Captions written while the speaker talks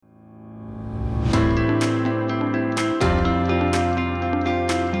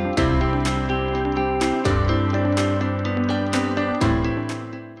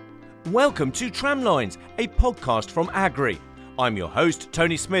Welcome to Tramlines, a podcast from Agri. I'm your host,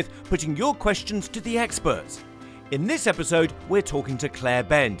 Tony Smith, putting your questions to the experts. In this episode, we're talking to Claire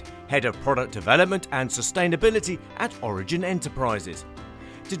Bend, Head of Product Development and Sustainability at Origin Enterprises.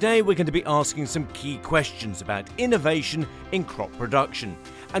 Today, we're going to be asking some key questions about innovation in crop production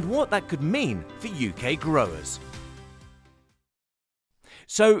and what that could mean for UK growers.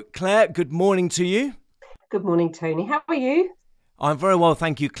 So, Claire, good morning to you. Good morning, Tony. How are you? I'm very well,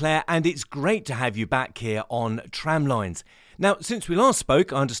 thank you, Claire, and it's great to have you back here on Tramlines. Now, since we last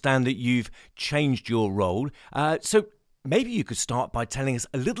spoke, I understand that you've changed your role, so maybe you could start by telling us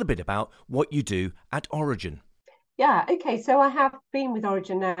a little bit about what you do at Origin. Yeah, okay, so I have been with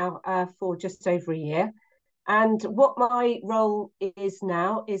Origin now for just over a year, and what my role is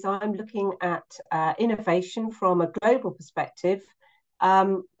now is I'm looking at innovation from a global perspective.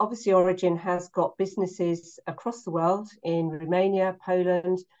 Obviously, Origin has got businesses across the world in Romania,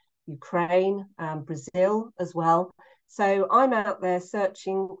 Poland, Ukraine, Brazil as well. So I'm out there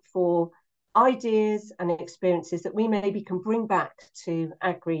searching for ideas and experiences that we maybe can bring back to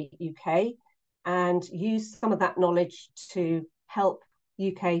Agri UK and use some of that knowledge to help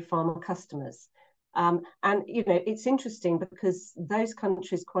UK farmer customers. And, you know, it's interesting because those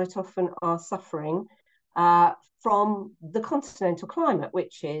countries quite often are suffering from the continental climate,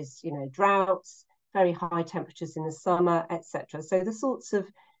 which is, you know, droughts, very high temperatures in the summer, etc. So the sorts of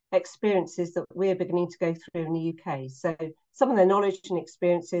experiences that we're beginning to go through in the UK. So some of their knowledge and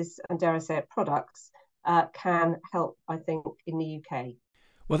experiences, and dare I say it, products, can help, I think, in the UK.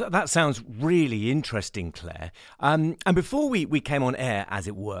 Well, that sounds really interesting, Claire. And before we came on air, as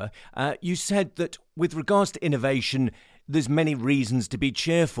it were, you said that with regards to innovation, there's many reasons to be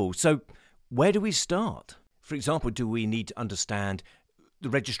cheerful. So where do we start? For example, do we need to understand the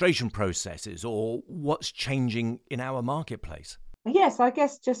registration processes or what's changing in our marketplace? Yes, I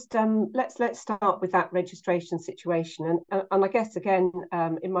guess just let's start with that registration situation. And I guess, again,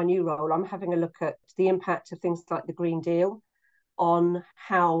 in my new role, I'm having a look at the impact of things like the Green Deal on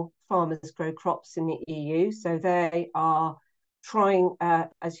how farmers grow crops in the EU. So they are trying,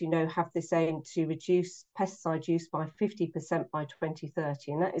 as you know, have this aim to reduce pesticide use by 50% by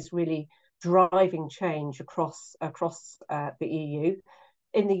 2030. And that is really driving change across the EU.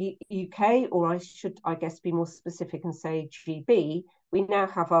 In the UK, or I should, I guess, be more specific and say GB, we now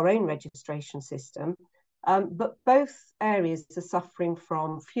have our own registration system. But both areas are suffering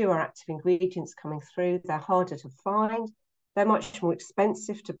from fewer active ingredients coming through. They're harder to find. They're much more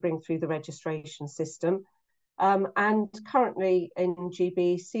expensive to bring through the registration system. And currently in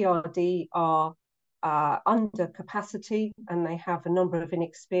GB, CRD are under capacity and they have a number of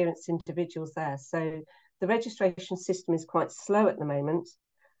inexperienced individuals there. So the registration system is quite slow at the moment.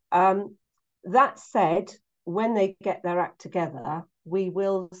 That said, when they get their act together, we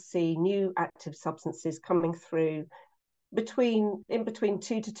will see new active substances coming through between 2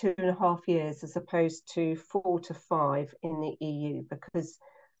 to 2.5 years, as opposed to 4 to 5 in the EU, because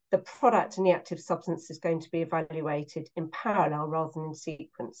the product and the active substance is going to be evaluated in parallel rather than in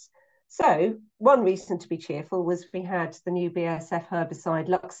sequence. So one reason to be cheerful was we had the new BASF herbicide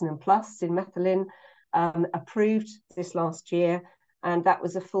Luxinen Plus in methylene approved this last year, and that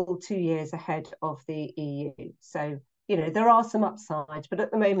was a full 2 years ahead of the EU. So, you know, there are some upsides, but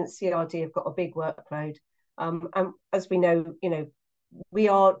at the moment CRD have got a big workload. And as we know, you know, we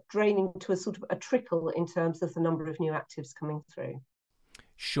are draining to a sort of a trickle in terms of the number of new actives coming through.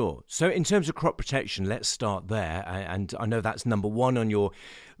 Sure. So in terms of crop protection, let's start there. And I know that's number one on your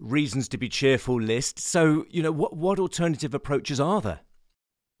reasons to be cheerful list. So, you know, what alternative approaches are there?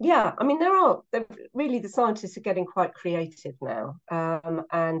 Yeah, I mean, really, the scientists are getting quite creative now.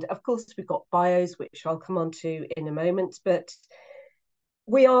 And of course, we've got bios, which I'll come on to in a moment. But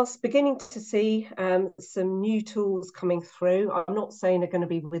we are beginning to see some new tools coming through. I'm not saying they're going to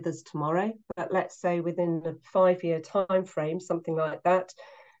be with us tomorrow, but let's say within a 5-year time frame, something like that.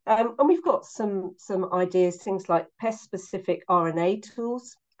 And we've got some ideas, things like pest-specific RNA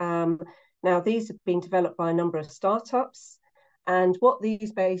tools. Now, these have been developed by a number of startups. And what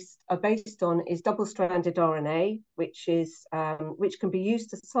these are based on is double-stranded RNA, which can be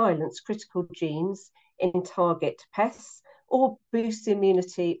used to silence critical genes in target pests or boost the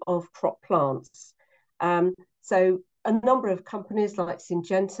immunity of crop plants. So a number of companies like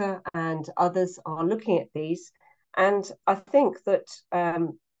Syngenta and others are looking at these. And I think that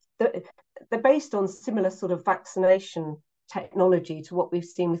they're based on similar sort of vaccination technology to what we've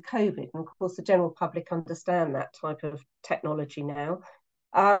seen with COVID. And of course, the general public understand that type of technology now.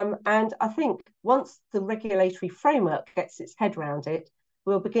 And I think once the regulatory framework gets its head around it,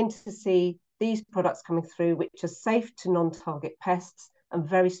 we'll begin to see these products coming through, which are safe to non-target pests, and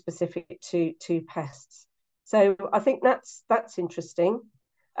very specific to pests. So I think that's interesting.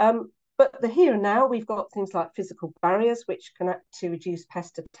 But the here and now, we've got things like physical barriers, which can act to reduce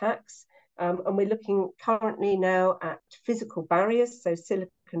pest attacks. And we're looking currently now at physical barriers, so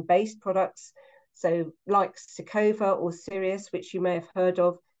silicon-based products, so like Secova or Sirius, which you may have heard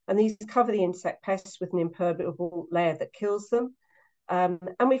of. And these cover the insect pests with an impermeable layer that kills them. And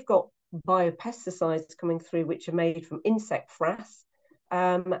we've got biopesticides coming through, which are made from insect frass.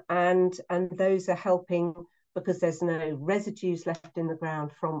 And those are helping because there's no residues left in the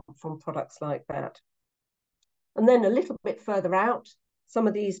ground from products like that. And then a little bit further out, some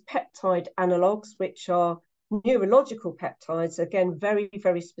of these peptide analogues, which are neurological peptides, again, very,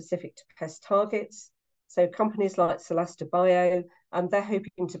 very specific to pest targets. So companies like Solasta Bio, they're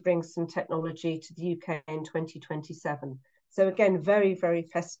hoping to bring some technology to the UK in 2027. So again, very, very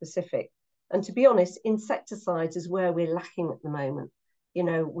pest specific. And to be honest, insecticides is where we're lacking at the moment. You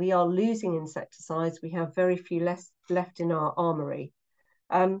know, we are losing insecticides. We have very few left in our armory.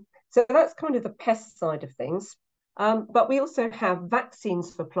 So that's kind of the pest side of things. But we also have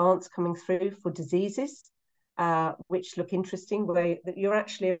vaccines for plants coming through for diseases, which look interesting, where you're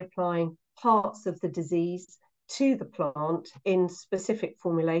actually applying parts of the disease to the plant in specific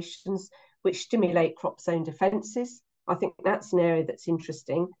formulations, which stimulate crop zone defences. I think that's an area that's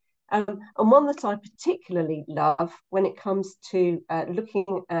interesting. And one that I particularly love when it comes to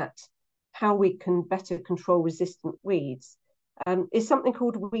looking at how we can better control resistant weeds is something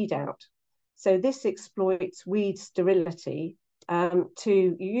called Weed Out. So this exploits weed sterility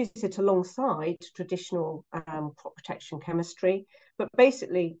to use it alongside traditional crop protection chemistry. But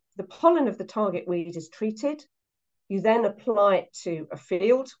basically, the pollen of the target weed is treated. You then apply it to a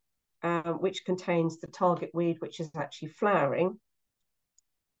field, which contains the target weed, which is actually flowering.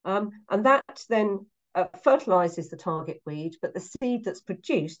 And that then fertilizes the target weed, but the seed that's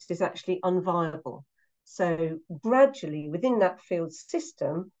produced is actually unviable. So gradually within that field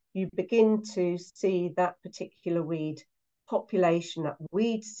system, you begin to see that particular weed population, that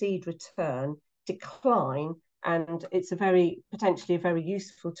weed seed return decline, and it's potentially a very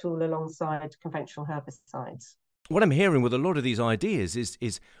useful tool alongside conventional herbicides. What I'm hearing with a lot of these ideas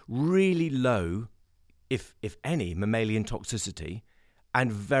is really low, if any, mammalian toxicity,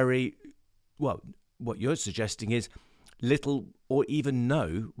 and very, well, what you're suggesting is little or even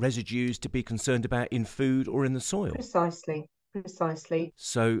no residues to be concerned about in food or in the soil. Precisely.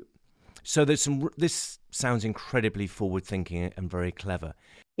 So there's this sounds incredibly forward-thinking and very clever.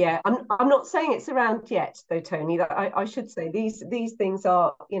 Yeah, I'm not saying it's around yet, though, Tony. That I should say these things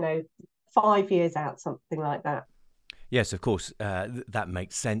are, 5 years out, something like that. Yes, of course, that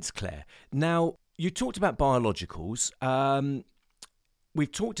makes sense, Claire. Now, you talked about biologicals. We've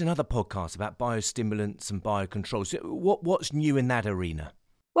talked in other podcasts about biostimulants and biocontrols. So what's new in that arena?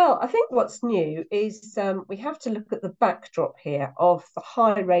 Well, I think what's new is we have to look at the backdrop here of the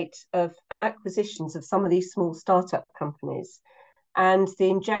high rate of acquisitions of some of these small startup companies and the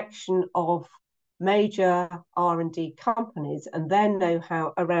injection of major R&D companies and their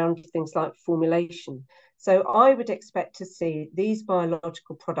know-how around things like formulation. So I would expect to see these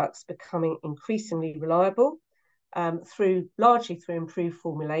biological products becoming increasingly reliable largely through improved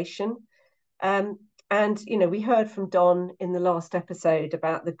formulation. And, we heard from Don in the last episode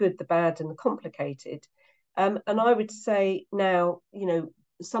about the good, the bad, and the complicated. And I would say now,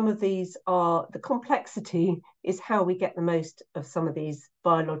 some of these are, the complexity is how we get the most of some of these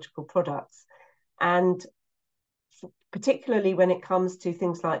biological products. And particularly when it comes to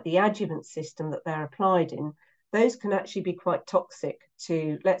things like the adjuvant system that they're applied in, those can actually be quite toxic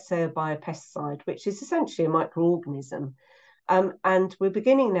to, let's say, a biopesticide, which is essentially a microorganism. And we're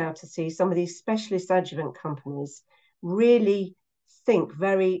beginning now to see some of these specialist adjuvant companies really think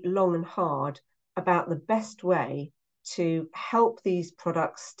very long and hard about the best way to help these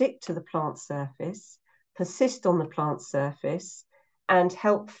products stick to the plant surface, persist on the plant surface, and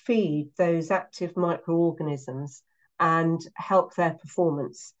help feed those active microorganisms and help their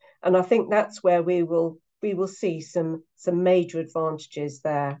performance. And I think that's where we will see some major advantages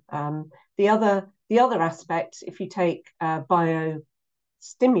there. The other aspect, if you take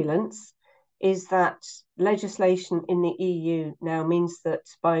biostimulants, is that legislation in the EU now means that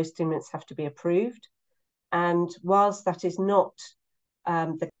biostimulants have to be approved. And whilst that is not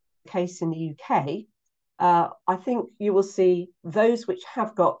the case in the UK, I think you will see those which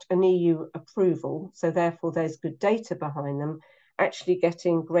have got an EU approval, so therefore there's good data behind them, actually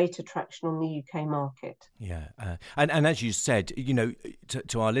getting greater traction on the UK market. Yeah. And as you said,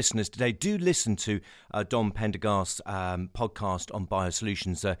 to our listeners today, do listen to Don Pendergast's podcast on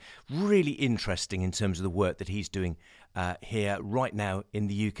biosolutions. Really interesting in terms of the work that he's doing here right now in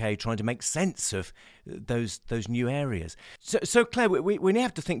the UK, trying to make sense of those new areas. So Claire, we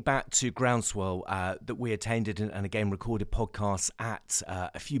have to think back to Groundswell that we attended and again recorded podcasts at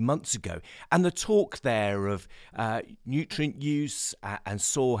a few months ago, and the talk there of nutrient use and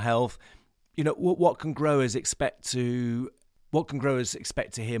soil health. You know, what can growers expect to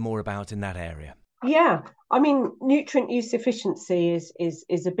hear more about in that area? Yeah, I mean, nutrient use efficiency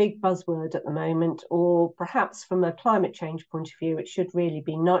is a big buzzword at the moment, or perhaps from a climate change point of view, it should really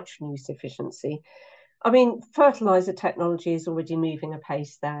be nitrogen use efficiency. I mean, fertilizer technology is already moving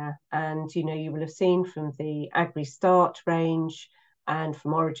apace there, and you will have seen from the AgriStart range and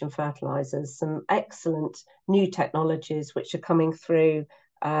from Origin Fertilizers some excellent new technologies which are coming through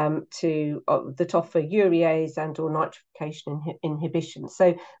that offer urease and or nitrification inhibition.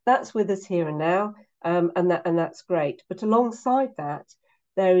 So that's with us here and now, and that's great. But alongside that,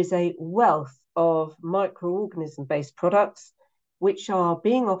 there is a wealth of microorganism-based products which are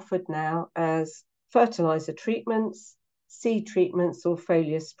being offered now as fertilizer treatments, seed treatments, or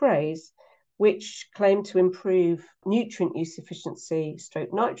foliar sprays, which claim to improve nutrient use efficiency,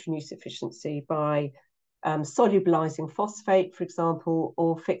 nitrogen use efficiency by solubilizing phosphate, for example,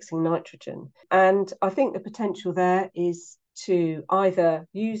 or fixing nitrogen. And I think the potential there is to either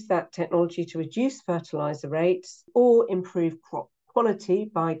use that technology to reduce fertilizer rates or improve crop quality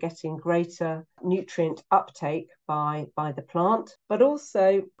by getting greater nutrient uptake by the plant. But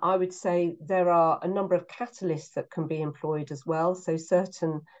also, I would say there are a number of catalysts that can be employed as well. So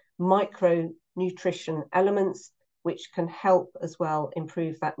certain micronutrition elements which can help as well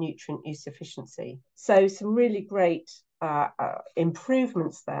improve that nutrient use efficiency. So some really great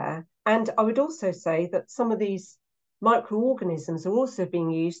improvements there. And I would also say that some of these microorganisms are also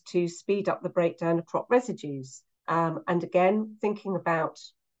being used to speed up the breakdown of crop residues. And again, thinking about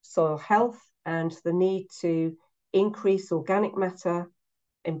soil health and the need to increase organic matter,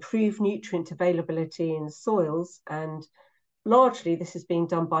 improve nutrient availability in soils, and largely this is being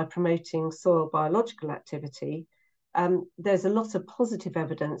done by promoting soil biological activity. There's a lot of positive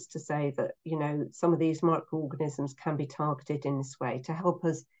evidence to say that, some of these microorganisms can be targeted in this way to help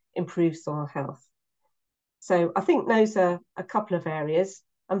us improve soil health. So I think those are a couple of areas.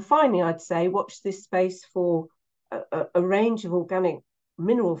 And finally, I'd say watch this space for a range of organic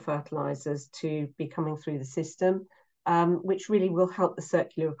mineral fertilizers to be coming through the system, which really will help the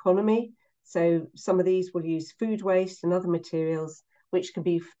circular economy. So some of these will use food waste and other materials which can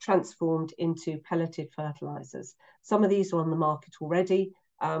be transformed into pelleted fertilizers. Some of these are on the market already,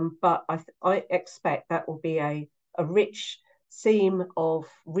 but I expect that will be a rich seam of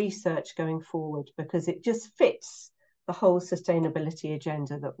research going forward, because it just fits the whole sustainability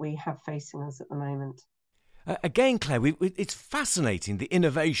agenda that we have facing us at the moment. Again, Claire, it's fascinating the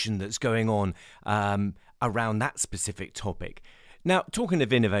innovation that's going on around that specific topic. Now, talking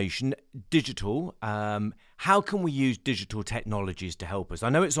of innovation, digital, how can we use digital technologies to help us? I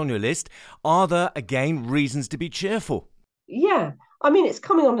know it's on your list. Are there, again, reasons to be cheerful? Yeah, I mean, it's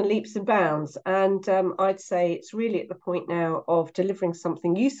coming on in leaps and bounds. And I'd say it's really at the point now of delivering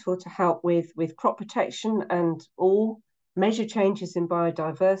something useful to help with crop protection and all measure changes in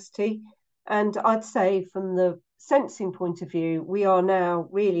biodiversity. And I'd say from the sensing point of view, we are now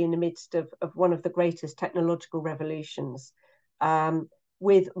really in the midst of one of the greatest technological revolutions.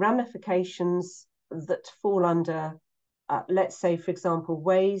 With ramifications that fall under, let's say, for example,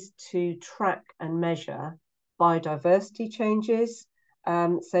 ways to track and measure biodiversity changes.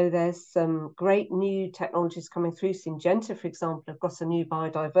 So there's some great new technologies coming through. Syngenta, for example, have got a new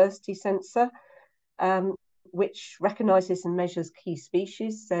biodiversity sensor, which recognises and measures key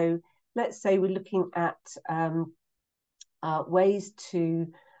species. So let's say we're looking at ways to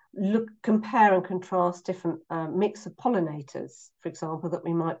compare and contrast different mix of pollinators, for example, that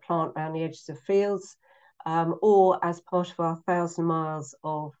we might plant around the edges of fields, or as part of our 1,000 miles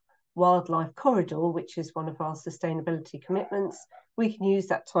of wildlife corridor, which is one of our sustainability commitments. We can use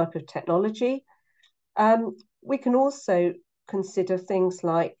that type of technology. We can also consider things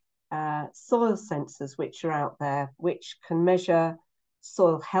like soil sensors, which are out there, which can measure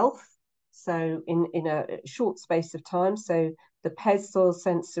soil health. So in a short space of time. So the PES soil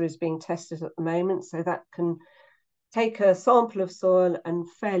sensor is being tested at the moment. So that can take a sample of soil and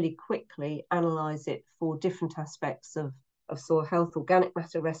fairly quickly analyze it for different aspects of soil health, organic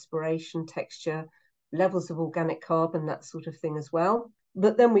matter respiration, texture, levels of organic carbon, that sort of thing as well.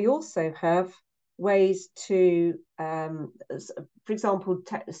 But then we also have ways to, for example,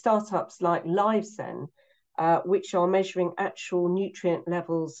 startups like LiveZen, which are measuring actual nutrient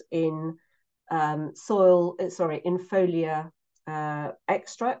levels in in foliar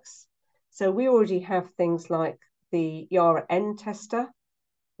extracts. So we already have things like the Yara N tester,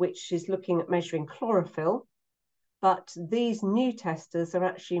 which is looking at measuring chlorophyll. But these new testers are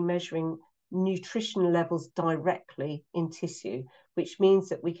actually measuring nutrition levels directly in tissue, which means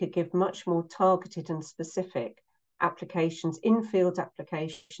that we could give much more targeted and specific applications, in-field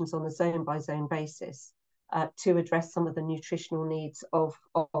applications on a zone-by-zone basis to address some of the nutritional needs of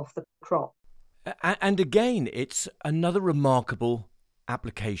the crop. And again, it's another remarkable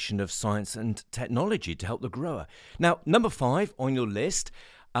application of science and technology to help the grower. Now, number 5 on your list,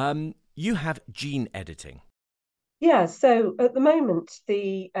 you have gene editing. Yeah, so at the moment,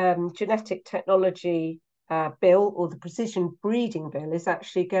 the genetic technology bill, or the precision breeding bill, is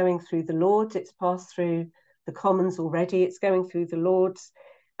actually going through the Lords. It's passed through the Commons already. It's going through the Lords.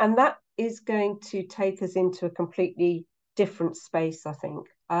 And that is going to take us into a completely different space, I think.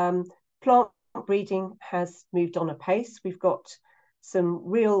 Plant breeding has moved on apace. We've got some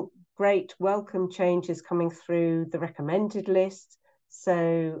real great welcome changes coming through the recommended list.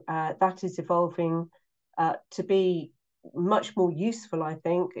 So that is evolving to be much more useful, I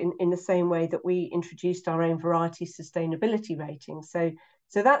think, in the same way that we introduced our own variety sustainability rating. So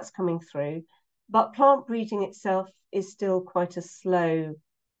that's coming through. But plant breeding itself is still quite a slow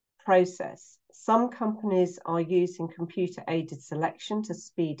process. Some companies are using computer-aided selection to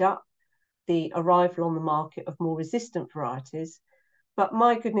speed up the arrival on the market of more resistant varieties. But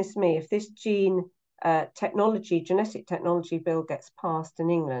my goodness me, if this genetic technology bill gets passed in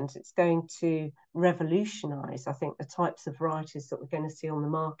England, it's going to revolutionise, I think, the types of varieties that we're going to see on the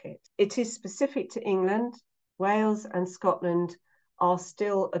market. It is specific to England. Wales and Scotland are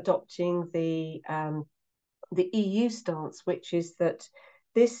still adopting the EU stance, which is that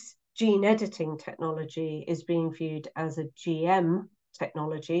this gene editing technology is being viewed as a GM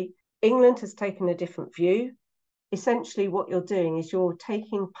technology. England has taken a different view. Essentially, what you're doing is you're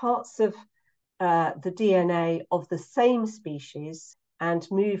taking parts of the DNA of the same species and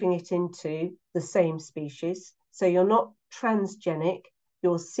moving it into the same species. So you're not transgenic,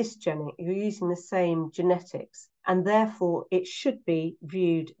 you're cisgenic, you're using the same genetics, and therefore it should be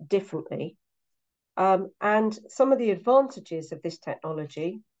viewed differently. And some of the advantages of this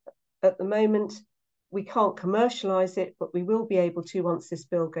technology, at the moment, we can't commercialise it, but we will be able to once this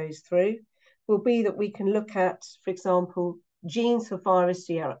bill goes through, will be that we can look at, for example, genes for virus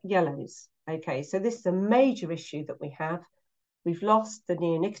yellows. Okay, so this is a major issue that we have. We've lost the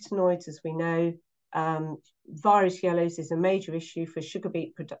neonicotinoids, as we know. Virus yellows is a major issue for sugar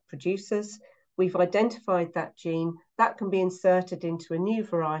beet producers. We've identified that gene. That can be inserted into a new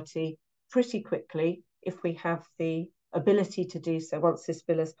variety pretty quickly if we have the ability to do so once this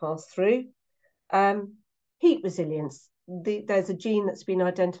bill has passed through. Heat resilience. There's a gene that's been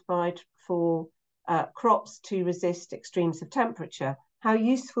identified for crops to resist extremes of temperature. How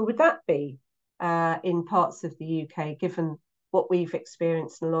useful would that be in parts of the UK, given what we've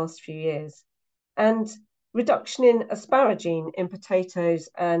experienced in the last few years? And reduction in asparagine in potatoes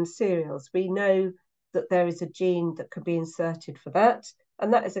and cereals. We know that there is a gene that could be inserted for that,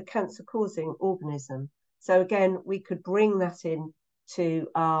 and that is a cancer-causing organism. So again, we could bring that in to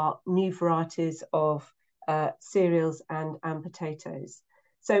our new varieties of cereals and potatoes.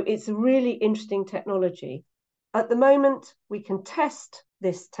 So it's a really interesting technology. At the moment, we can test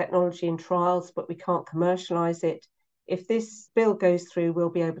this technology in trials, but we can't commercialise it. If this bill goes through, we'll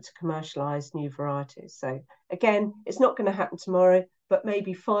be able to commercialise new varieties. So again, it's not going to happen tomorrow, but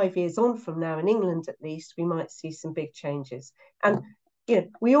maybe 5 years on from now, in England at least, we might see some big changes. And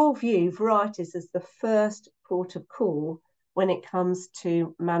we all view varieties as the first port of call when it comes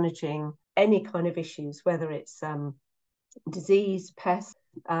to managing any kind of issues, whether it's disease, pests,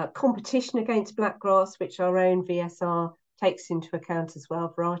 competition against blackgrass, which our own VSR takes into account as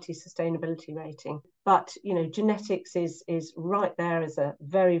well, variety sustainability rating. But, genetics is right there as a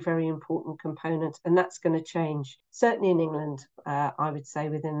very, very important component, and that's going to change, certainly in England, I would say,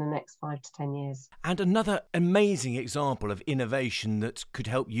 within the next 5 to 10 years. And another amazing example of innovation that could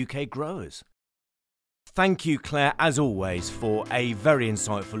help UK growers. Thank you, Claire, as always, for a very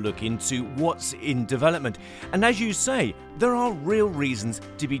insightful look into what's in development. And as you say, there are real reasons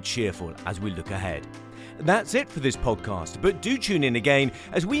to be cheerful as we look ahead. That's it for this podcast, but do tune in again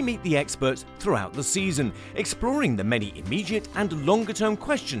as we meet the experts throughout the season, exploring the many immediate and longer-term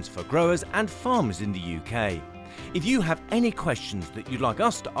questions for growers and farmers in the UK. If you have any questions that you'd like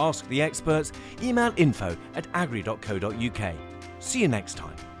us to ask the experts, email info@agri.co.uk. See you next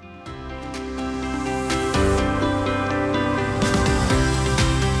time.